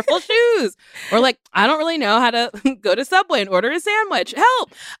colorful shoes? Or like, I don't really know how to go to Subway and order a sandwich.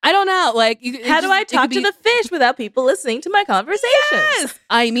 Help! I don't know. Like, how do I talk to the fish without people listening to my conversations? Yes!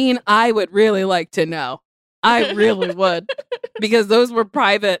 I mean, I would really like to know. I really would, because those were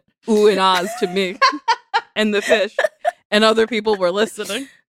private ooh and ahs to me and the fish, and other people were listening.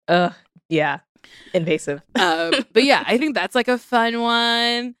 Yeah. Invasive. But yeah, I think that's like a fun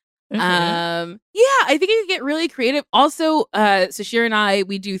one. Yeah, I think you could get really creative. Also, Sashir and I,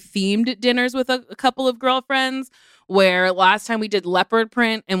 we do themed dinners with a couple of girlfriends, where last time we did leopard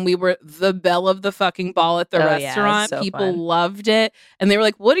print and we were the belle of the fucking ball at the restaurant. So people fun. loved it. And they were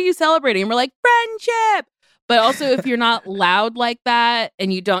like, what are you celebrating? And we're like, friendship. But also, if you're not loud like that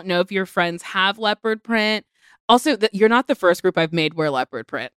and you don't know if your friends have leopard print, also, you're not the first group I've made wear leopard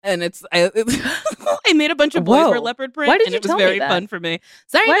print. And I made a bunch of boys wear leopard print. Why did and you it was tell very me that? fun for me.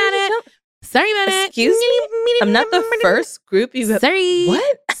 Sorry, Why Sorry about it. Excuse me? I'm not the first group you have. Sorry.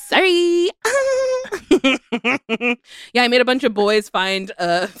 What? Sorry. Yeah, I made a bunch of boys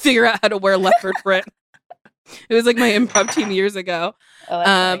figure out how to wear leopard print. It was like my improv team years ago.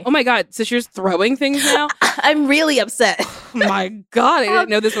 Oh my God. So she's throwing things now? I'm really upset. Oh my God. I didn't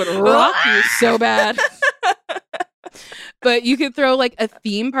know this would rock you so bad. But you could throw like a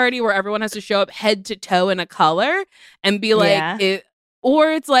theme party where everyone has to show up head to toe in a color and be like it,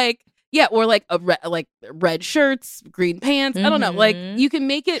 or it's like, yeah, or like red shirts, green pants. I don't know. Like you can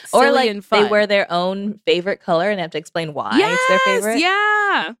make it silly or like and fun. They wear their own favorite color and have to explain why it's their favorite.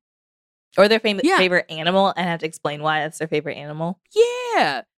 Yeah. Or their favorite animal and have to explain why that's their favorite animal.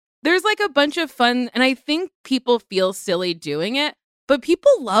 Yeah. There's like a bunch of fun, and I think people feel silly doing it, but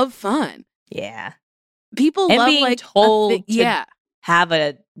people love fun. Yeah. People and love being like told to have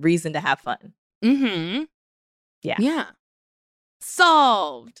a reason to have fun. Mm-hmm. Yeah. Yeah.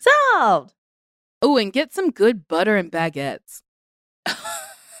 Solved. Oh, and get some good butter and baguettes.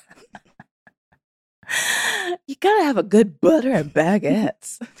 You gotta have a good butter and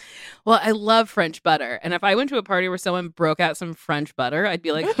baguettes. Well, I love French butter. And if I went to a party where someone broke out some French butter, I'd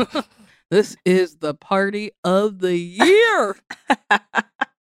be like, this is the party of the year.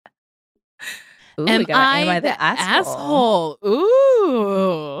 Ooh, am I the asshole?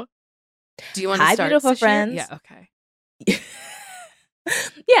 Ooh. Do you want to start? Hi, beautiful friends. Yeah, okay.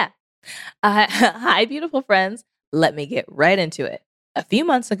 Yeah. Hi, beautiful friends. Let me get right into it. A few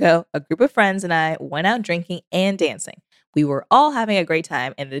months ago, a group of friends and I went out drinking and dancing. We were all having a great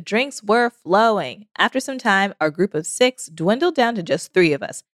time and the drinks were flowing. After some time, our group of 6 dwindled down to just 3 of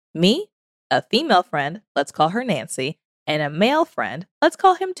us. Me, a female friend, let's call her Nancy, and a male friend, let's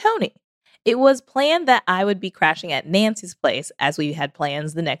call him Tony. It was planned that I would be crashing at Nancy's place as we had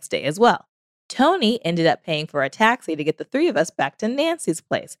plans the next day as well. Tony ended up paying for a taxi to get the 3 of us back to Nancy's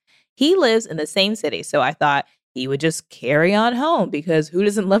place. He lives in the same city, so I thought he would just carry on home because who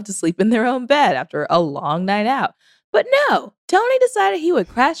doesn't love to sleep in their own bed after a long night out? But no, Tony decided he would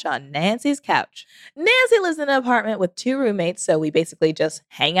crash on Nancy's couch. Nancy lives in an apartment with 2 roommates, so we basically just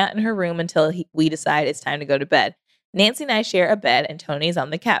hang out in her room until we decide it's time to go to bed. Nancy and I share a bed, and Tony's on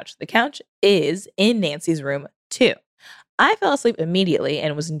the couch. The couch is in Nancy's room, too. I fell asleep immediately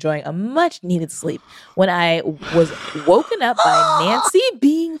and was enjoying a much-needed sleep when I was woken up by Nancy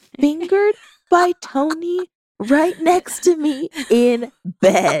being fingered by Tony right next to me in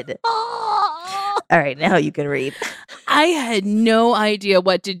bed. All right, now you can read. I had no idea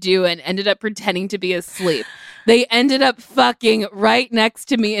what to do and ended up pretending to be asleep. They ended up fucking right next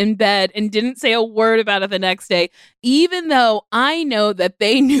to me in bed and didn't say a word about it the next day, even though I know that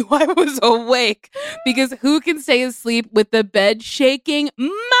they knew I was awake, because who can stay asleep with the bed shaking,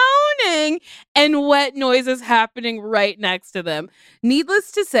 moaning, and wet noises happening right next to them?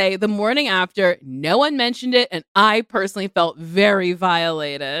 Needless to say, the morning after, no one mentioned it, and I personally felt very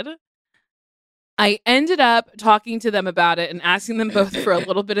violated. I ended up talking to them about it and asking them both for a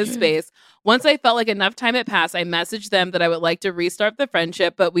little bit of space. Once I felt like enough time had passed, I messaged them that I would like to restart the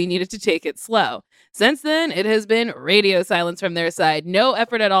friendship, but we needed to take it slow. Since then, it has been radio silence from their side. No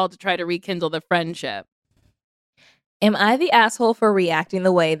effort at all to try to rekindle the friendship. Am I the asshole for reacting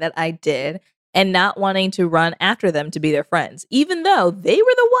the way that I did and not wanting to run after them to be their friends, even though they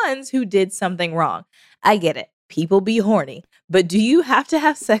were the ones who did something wrong? I get it. People be horny. But do you have to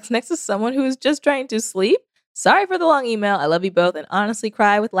have sex next to someone who is just trying to sleep? Sorry for the long email. I love you both and honestly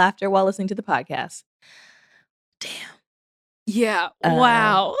cry with laughter while listening to the podcast. Damn. Yeah.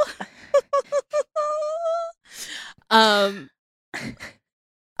 Wow.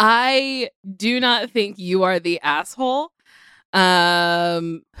 I do not think you are the asshole.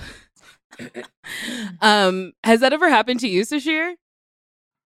 Has that ever happened to you, Sashir?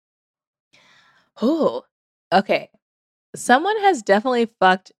 Oh, okay. Someone has definitely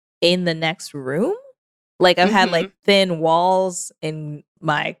fucked in the next room. Like I've had like thin walls in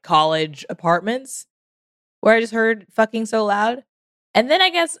my college apartments where I just heard fucking so loud. And then I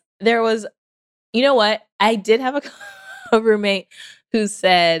guess there was, you know what? I did have a roommate who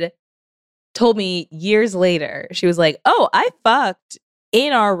told me years later, she was like, oh, I fucked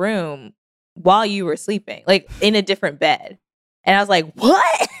in our room while you were sleeping, like in a different bed. And I was like,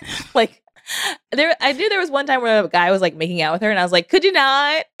 what? Like, I knew there was one time where a guy was like making out with her, and I was like, "Could you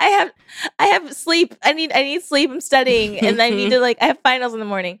not? I have sleep. I need sleep. I'm studying, and I need to I have finals in the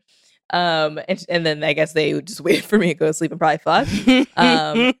morning." And then I guess they just waited for me to go to sleep and probably fuck.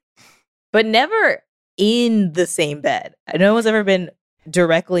 But never in the same bed. No one's ever been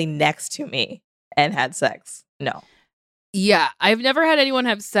directly next to me and had sex. No. Yeah, I've never had anyone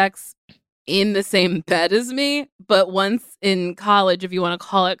have sex in the same bed as me, but once in college, if you want to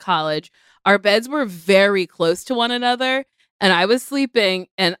call it college, Our beds were very close to one another, and I was sleeping,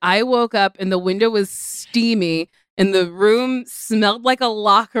 and I woke up, and the window was steamy, and the room smelled like a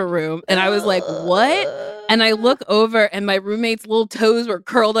locker room, and I was like, what? And I look over, and my roommate's little toes were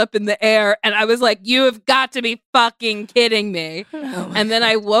curled up in the air, and I was like, you have got to be fucking kidding me. And then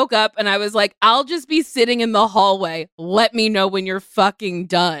I woke up, and I was like, I'll just be sitting in the hallway. Let me know when you're fucking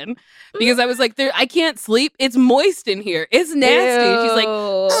done. Because I was like, I can't sleep. It's moist in here. It's nasty. Ew. She's like,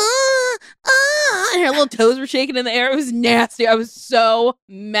 and her little toes were shaking in the air. It was nasty. I was so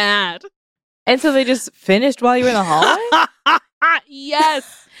mad. And so they just finished while you were in the hallway?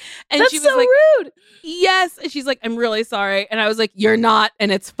 Yes. And That's she was so like, rude. yes. And she's like, I'm really sorry. And I was like, you're not,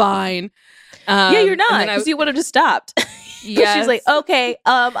 and it's fine. Yeah, you're not, because you would have just stopped. Yeah. She's like, okay,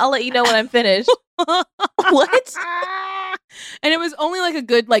 I'll let you know when I'm finished. What? And it was only like a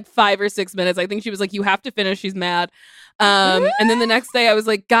good 5 or 6 minutes. I think she was like, you have to finish. She's mad. And then the next day I was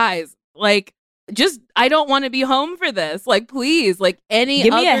like, guys, just, I don't want to be home for this. Please, any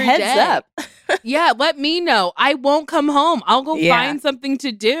Give other me a heads day. up. Yeah, let me know. I won't come home. I'll go find something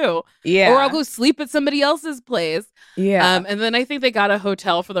to do. Yeah. Or I'll go sleep at somebody else's place. Yeah. And then I think they got a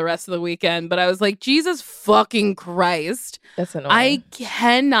hotel for the rest of the weekend. But I was like, Jesus fucking Christ. That's annoying. I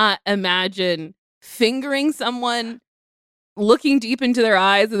cannot imagine fingering someone, looking deep into their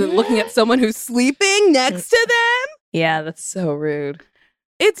eyes, and then looking at someone who's sleeping next to them. Yeah, that's so rude.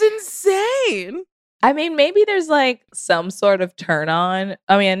 It's insane. I mean, maybe there's some sort of turn on.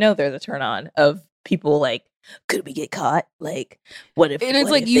 I mean, I know there's a turn on of people could we get caught? What if? And it's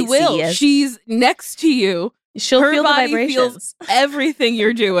what if you they will. see us? She's next to you. She'll Her feel the body vibrations. feels everything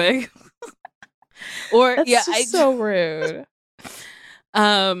you're doing. Or That's just so rude.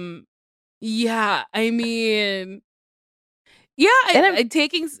 Yeah, I mean, yeah,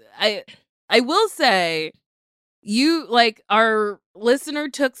 I will say, you our listener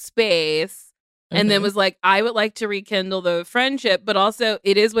took space and then was like, I would like to rekindle the friendship, but also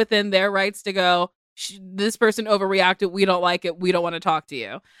it is within their rights to go, this person overreacted, we don't like it, we don't want to talk to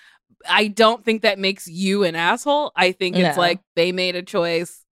you. I don't think that makes you an asshole. I think it's they made a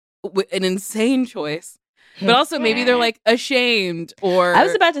choice, an insane choice. But also maybe they're ashamed, or I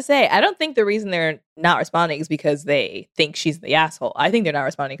was about to say, I don't think the reason they're not responding is because they think she's the asshole. I think they're not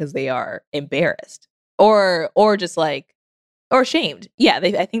responding because they are embarrassed or just or ashamed. Yeah,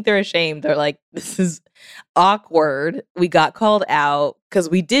 I think they're ashamed. They're like, this is awkward. We got called out because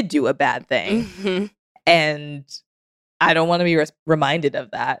we did do a bad thing. And I don't want to be reminded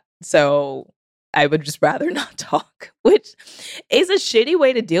of that. So I would just rather not talk, which is a shitty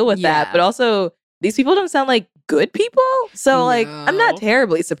way to deal with that. But also, these people don't sound like good people. So I'm not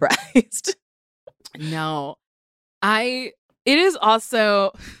terribly surprised. No. It is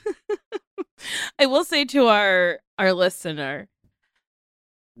also I will say to our listener,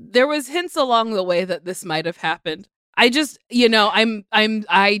 there was hints along the way that this might have happened. I just, I'm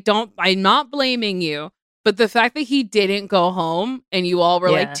not blaming you, but the fact that he didn't go home and you all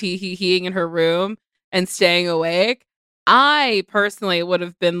were tee-hee-heeing in her room and staying awake, I personally would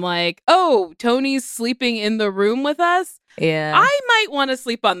have been like, oh, Tony's sleeping in the room with us. Yeah. I might want to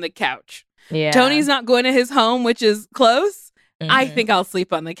sleep on the couch. Yeah. Tony's not going to his home, which is close. I think I'll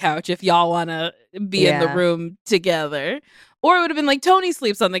sleep on the couch if y'all want to be in the room together. Or it would have been like, Tony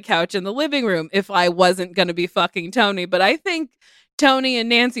sleeps on the couch in the living room if I wasn't going to be fucking Tony. But I think Tony and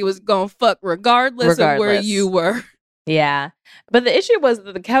Nancy was going to fuck regardless of where you were. Yeah. But the issue was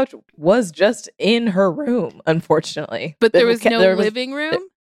that the couch was just in her room, unfortunately. But there was no living room?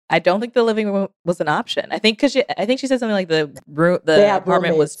 I don't think the living room was an option. I think she said something like the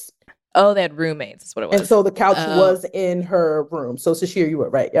apartment was... Oh, they had roommates. That's what it was. And so the couch was in her room. So Sashir, you were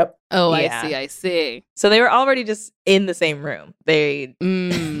right. Yep. Oh, yeah. I see. So they were already just in the same room.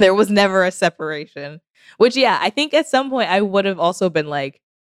 There was never a separation. Which, I think at some point I would have also been like,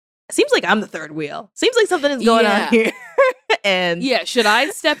 seems like I'm the third wheel. Seems like something is going on here. And should I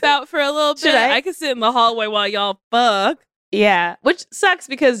step out for a little bit? I could sit in the hallway while y'all fuck. Yeah, which sucks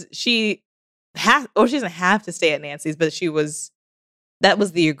because she doesn't have to stay at Nancy's, but that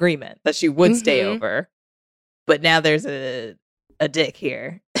was the agreement that she would stay over. But now there's a dick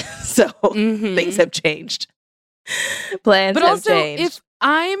here. So things have changed. Plans have changed. If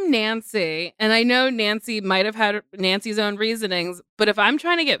I'm Nancy, and I know Nancy might have had Nancy's own reasonings, but if I'm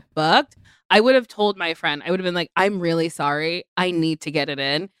trying to get fucked, I would have told my friend, I would have been like, I'm really sorry. I need to get it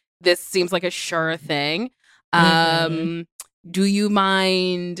in. This seems like a sure thing. Do you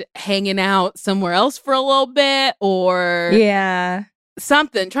mind hanging out somewhere else for a little bit? Or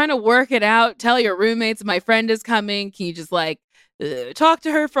something, trying to work it out. Tell your roommates my friend is coming. Can you just talk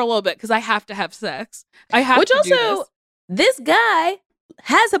to her for a little bit? Because I have to have sex. I have to do this. This guy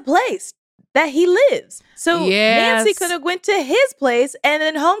has a place that he lives. So Yes. Nancy could have went to his place, and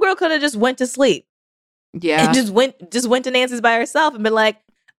then homegirl could have just went to sleep. Yeah. And just went to Nancy's by herself and been like,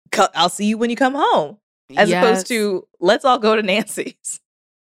 I'll see you when you come home. As opposed to, let's all go to Nancy's.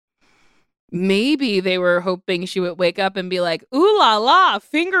 Maybe they were hoping she would wake up and be like, ooh la la,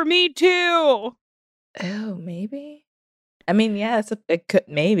 finger me too. Oh, maybe. I mean, yeah, it could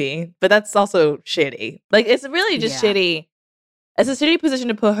maybe, but that's also shitty. Like, it's really just shitty. It's a shitty position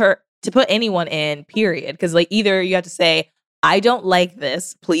to put anyone in, period. Because like either you have to say, I don't like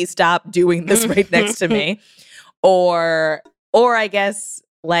this, please stop doing this right next to me, or I guess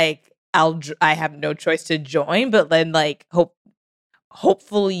like I have no choice to join, but then like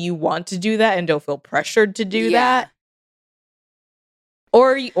hopefully you want to do that and don't feel pressured to do that.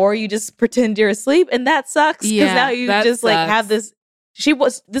 Or you just pretend you're asleep, and that sucks because now you just sucks. Like have this.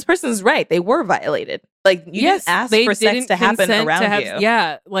 This person's right. They were violated. Like you didn't ask for sex to happen around you.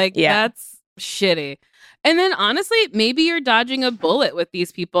 Yeah, like that's shitty. And then honestly, maybe you're dodging a bullet with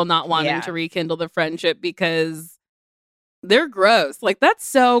these people not wanting to rekindle the friendship because they're gross. Like that's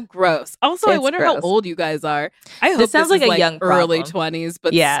so gross. Also, I wonder how old you guys are. I hope this sounds like a young early 20s,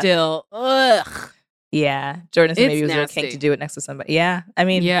 but still, ugh. Yeah, Jordan said maybe it was really kink to do it next to somebody. Yeah, I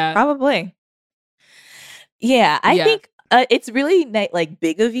mean, probably. Yeah, I think it's really like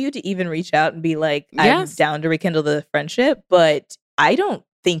big of you to even reach out and be like, I'm down to rekindle the friendship, but I don't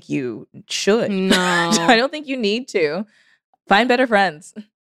think you should. No, I don't think you need to. Find better friends.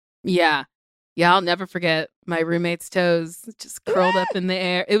 Yeah, I'll never forget my roommate's toes just curled up in the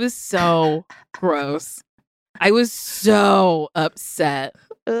air. It was so gross. I was so upset.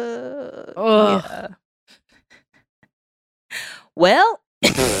 Yeah. Well,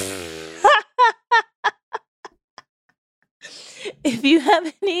 if you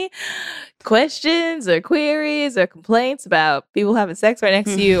have any questions or queries or complaints about people having sex right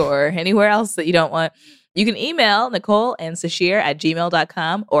next to you or anywhere else that you don't want, you can email Nicole and Sashir at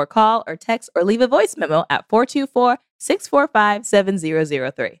gmail.com or call or text or leave a voice memo at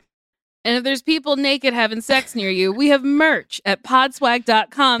 424-645-7003. And if there's people naked having sex near you, we have merch at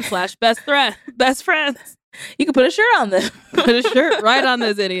podswag.com/best friends. You can put a shirt on them. Put a shirt right on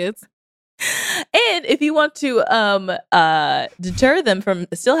those idiots. And if you want to deter them from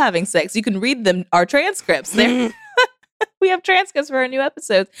still having sex, you can read them our transcripts. We have transcripts for our new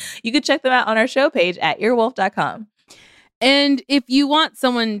episodes. You can check them out on our show page at earwolf.com. And if you want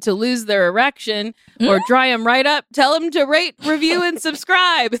someone to lose their erection or dry them right up, tell them to rate, review, and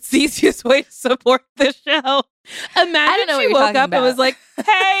subscribe. It's the easiest way to support the show. Imagine she woke up and was like,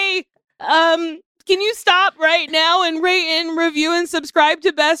 hey, can you stop right now and rate and review and subscribe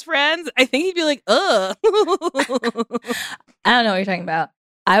to Best Friends? I think he'd be like, ugh. I don't know what you're talking about.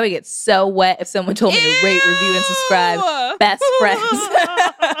 I would get so wet if someone told me to rate, review, and subscribe Best Friends.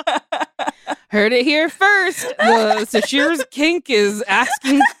 Heard it here first. Sashir's kink is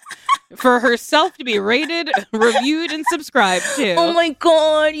asking for herself to be rated, reviewed, and subscribed to. Oh my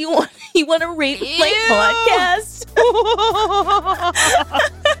God, you want to rate my podcast?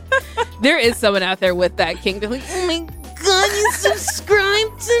 There is someone out there with that kink. They're like, oh my God, you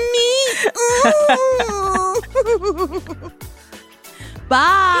subscribe to me.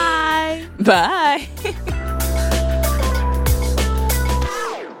 Bye. Bye.